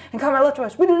review and comment left to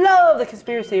us. We love the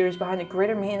conspiracy theories behind the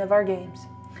greater meaning of our games.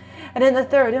 And in the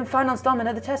third and final installment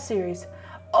of the test series,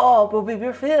 all will be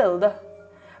revealed.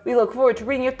 We look forward to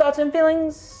reading your thoughts and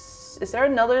feelings. Is there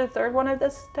another third one of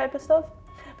this type of stuff?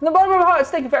 From the bottom of our hearts,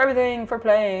 thank you for everything, for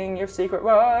playing. Your secret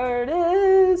word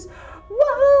is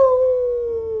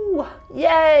woo!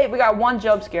 Yay! We got one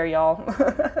jump scare, y'all.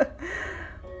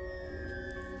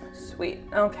 Sweet.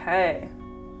 Okay.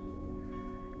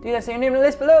 Do you guys see your name in the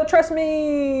list below? Trust me.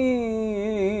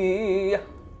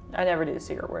 I never do the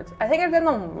secret words. I think I've done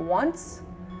them once.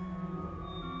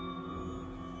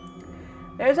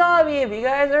 There's all of you. If you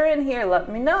guys are in here, let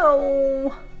me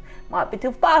know. Might be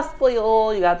too fast for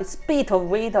you. You gotta be speed to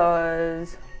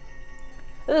readers.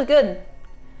 This is good.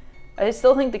 I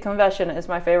still think the confession is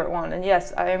my favorite one. And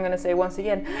yes, I am gonna say once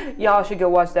again, y'all should go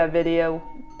watch that video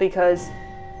because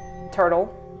turtle,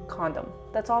 condom.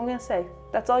 That's all I'm gonna say.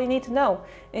 That's all you need to know.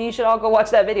 And you should all go watch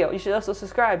that video. You should also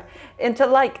subscribe and to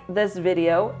like this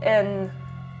video. And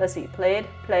let's see, played.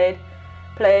 All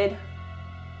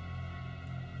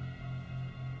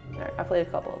right, I played a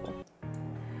couple of them.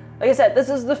 Like I said, this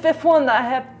is the 5th one that I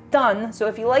have done. So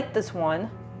if you like this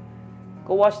one,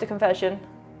 go watch the confession,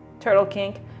 Turtle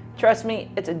Kink. Trust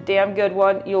me, it's a damn good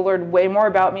one. You'll learn way more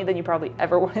about me than you probably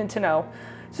ever wanted to know.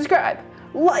 Subscribe,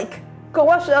 like, go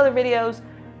watch the other videos.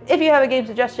 If you have a game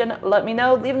suggestion, let me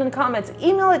know. Leave it in the comments.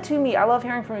 Email it to me. I love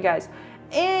hearing from you guys.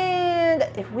 And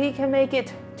if we can make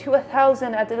it to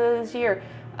 1,000 at the end of this year,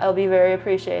 I'll be very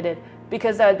appreciated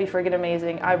because that'd be friggin'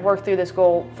 amazing. I've worked through this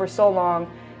goal for so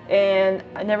long and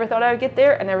I never thought I would get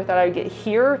there. I never thought I would get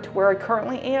here to where I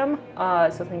currently am.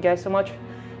 So thank you guys so much.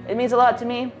 It means a lot to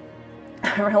me.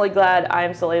 I'm really glad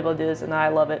I'm still able to do this, and I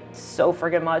love it so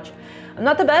friggin' much. I'm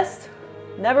not the best,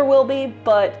 never will be,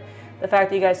 but the fact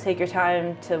that you guys take your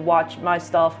time to watch my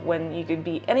stuff when you could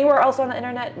be anywhere else on the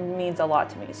internet means a lot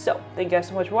to me. So, thank you guys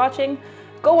so much for watching.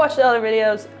 Go watch the other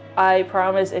videos. I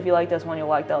promise if you like this one, you'll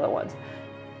like the other ones.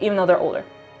 Even though they're older.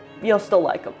 You'll still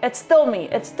like them. It's still me.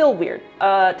 It's still weird.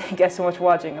 Thank you guys so much for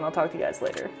watching, and I'll talk to you guys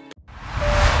later.